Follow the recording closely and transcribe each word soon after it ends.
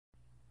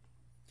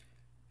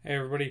Hey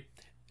everybody,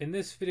 in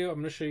this video I'm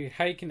going to show you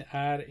how you can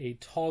add a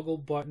toggle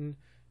button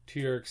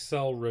to your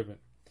Excel ribbon.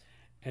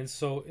 And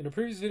so in a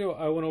previous video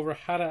I went over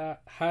how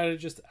to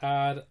just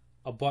add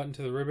a button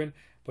to the ribbon,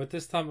 but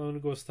this time I'm going to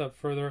go a step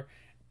further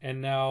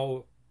and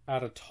now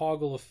add a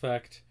toggle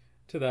effect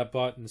to that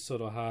button so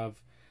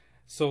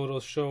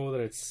it'll show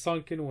that it's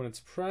sunken when it's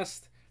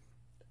pressed,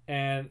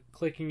 and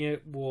clicking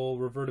it will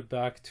revert it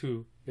back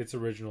to its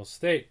original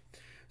state.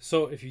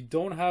 So if you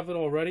don't have it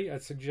already,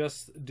 I'd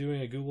suggest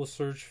doing a Google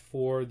search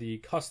for the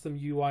custom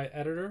UI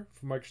editor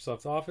for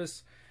Microsoft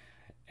Office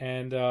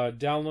and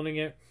downloading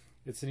it.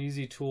 It's an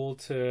easy tool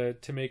to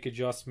make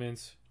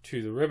adjustments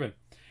to the ribbon.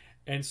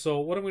 And so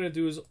what I'm going to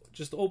do is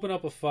just open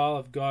up a file.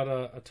 I've got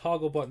a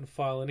toggle button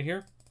file in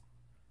here.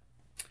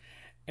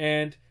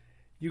 And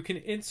you can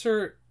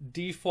insert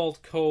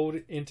default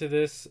code into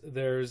this.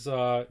 There's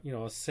a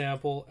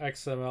sample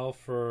XML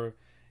for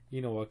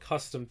a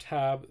custom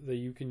tab that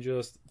you can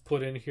just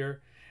put in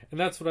here, and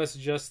that's what I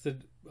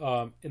suggested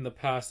in the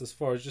past as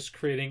far as just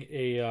creating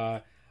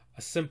a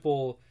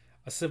simple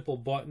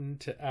button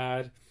to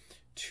add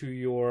to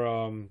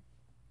your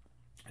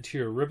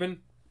ribbon.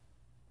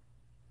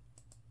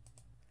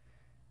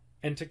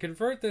 And to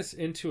convert this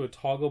into a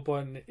toggle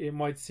button, it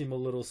might seem a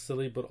little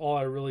silly, but all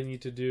I really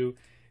need to do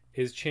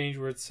is change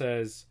where it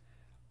says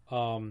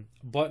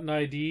button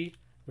ID.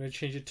 I'm going to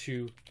change it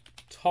to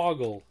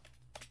toggle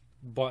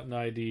button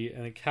ID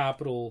and a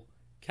capital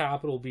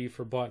B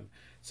for button.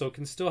 So it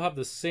can still have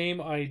the same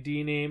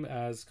ID name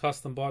as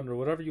custom button or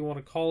whatever you want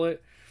to call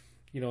it.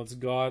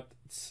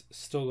 It's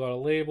still got a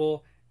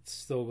label, it's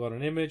still got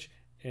an image,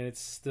 and it's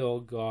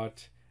still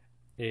got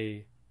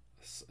a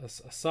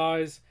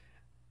size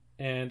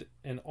and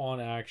an on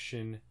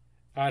action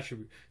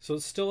attribute. So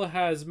it still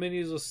has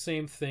many of those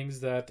same things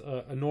that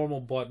a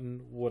normal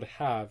button would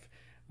have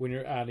when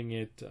you're adding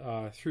it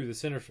through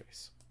this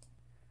interface.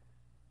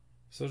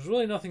 So there's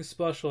really nothing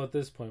special at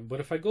this point.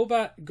 But if I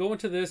go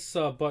into this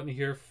button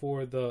here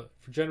for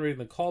generating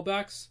the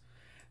callbacks,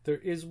 there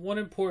is one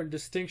important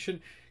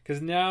distinction,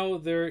 because now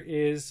there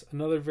is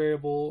another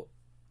variable.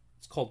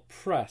 It's called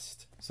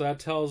pressed. So that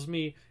tells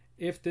me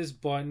if this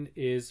button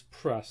is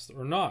pressed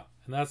or not,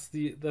 and that's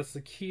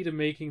the key to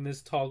making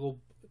this toggle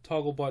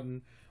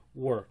button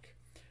work.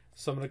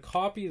 So I'm going to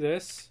copy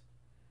this,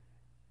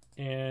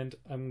 and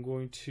I'm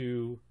going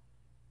to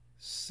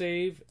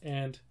save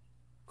and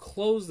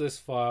close this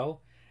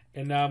file,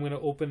 and now I'm going to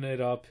open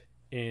it up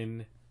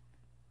in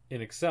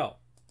Excel.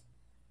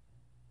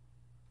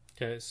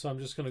 Okay, so I'm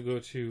just going to go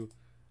to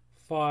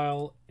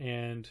File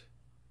and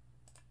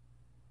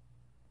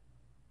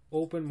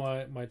open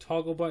my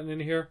toggle button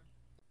in here.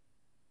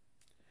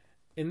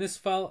 In this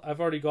file, I've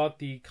already got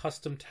the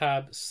custom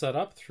tab set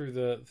up through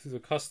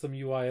the custom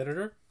UI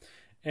editor,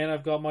 and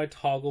I've got my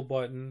toggle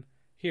button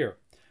here.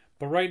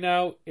 But right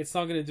now, it's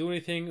not going to do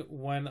anything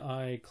when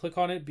I click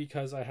on it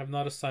because I have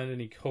not assigned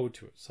any code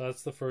to it. So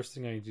that's the first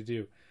thing I need to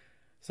do.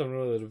 So I'm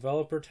going to go to the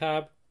Developer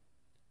tab,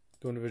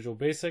 go into Visual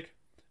Basic,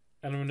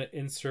 and I'm going to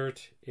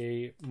insert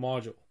a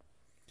module.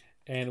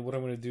 And what I'm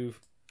going to do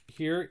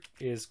here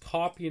is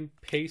copy and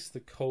paste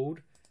the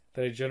code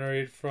that I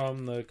generated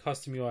from the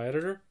custom UI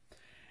editor.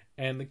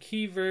 And the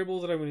key variable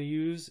that I'm going to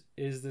use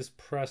is this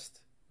pressed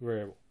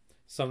variable.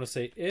 So I'm going to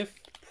say if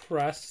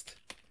pressed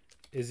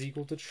is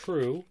equal to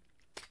true,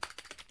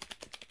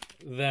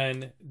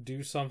 then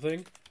do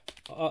something,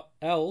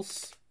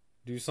 else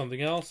do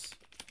something else,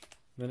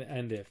 then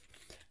end if.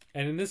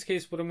 And in this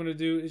case, what I'm going to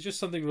do is just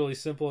something really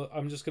simple.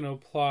 I'm just going to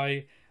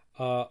apply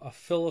a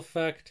fill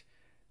effect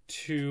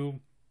to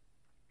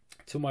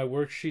my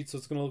worksheet. So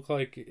it's going to look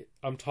like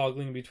I'm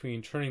toggling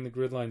between turning the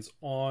grid lines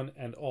on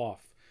and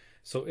off.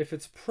 So if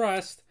it's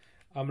pressed,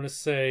 I'm going to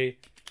say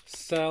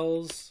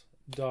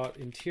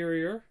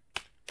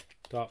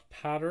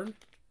cells.interior.pattern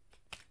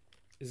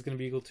is going to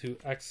be equal to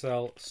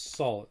Excel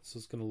solid. So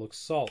it's going to look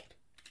solid.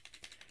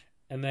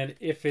 And then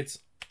if it's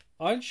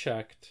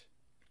unchecked,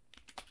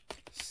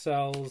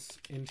 cells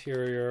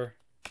interior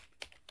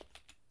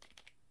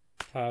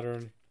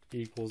pattern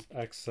equals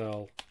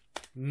Excel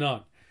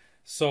none.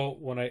 So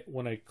when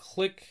I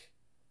click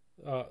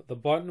the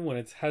button, when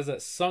it has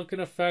that sunken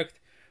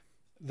effect,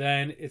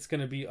 then it's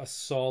going to be a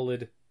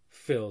solid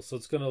fill. So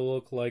it's going to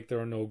look like there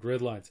are no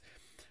grid lines.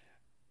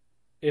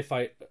 If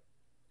I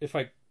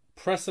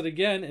press it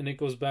again and it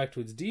goes back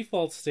to its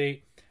default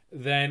state,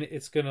 then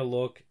it's going to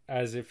look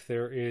as if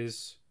there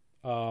is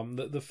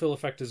the fill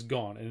effect is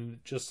gone, and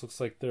it just looks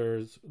like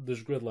there's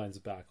grid lines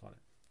back on it.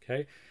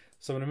 Okay,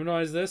 so I'm going to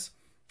minimize this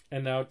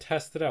and now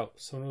test it out.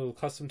 So I'm going to go to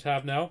the custom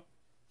tab now.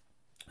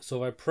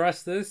 So if I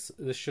press this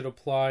should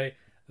apply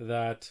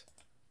that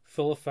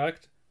fill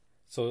effect.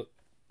 So it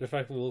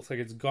effectively looks like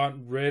it's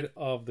gotten rid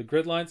of the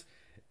grid lines.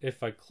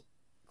 If I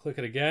click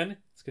it again,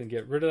 it's going to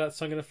get rid of that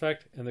sunken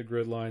effect, and the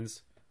grid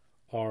lines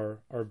are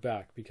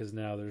back because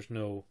now there's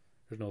no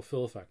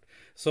fill effect.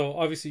 So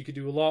obviously you could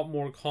do a lot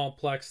more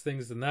complex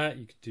things than that.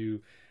 You could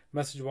do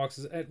message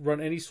boxes,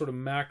 run any sort of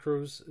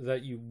macros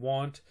that you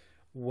want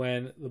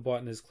when the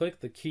button is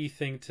clicked. The key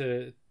thing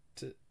to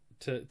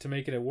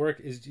making it work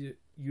is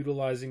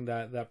utilizing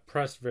that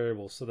pressed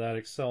variable so that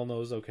Excel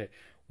knows, okay,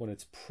 when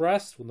it's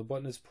pressed, when the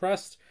button is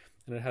pressed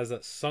and it has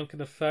that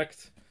sunken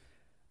effect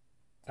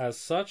as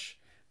such,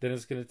 then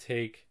it's going to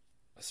take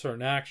a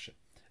certain action.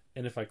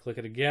 And if I click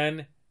it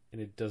again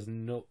and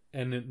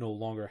it no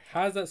longer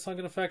has that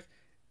sunken effect,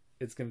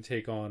 it's going to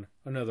take on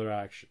another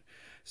action.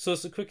 So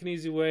it's a quick and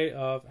easy way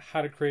of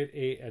how to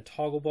create a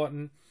toggle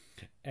button,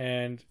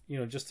 and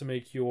just to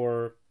make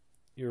your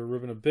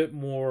ribbon a bit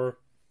more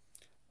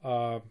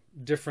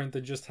different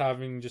than just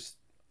having just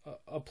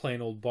a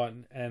plain old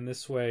button. And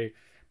this way,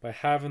 by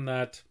having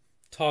that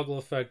toggle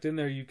effect in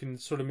there, you can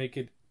sort of make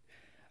it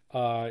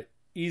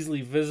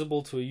easily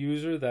visible to a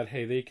user that,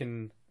 hey, they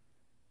can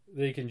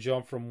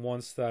jump from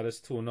one status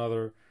to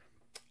another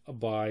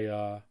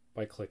by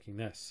clicking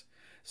this.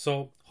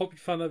 So hope you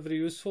found that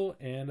video useful,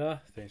 and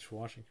thanks for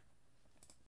watching.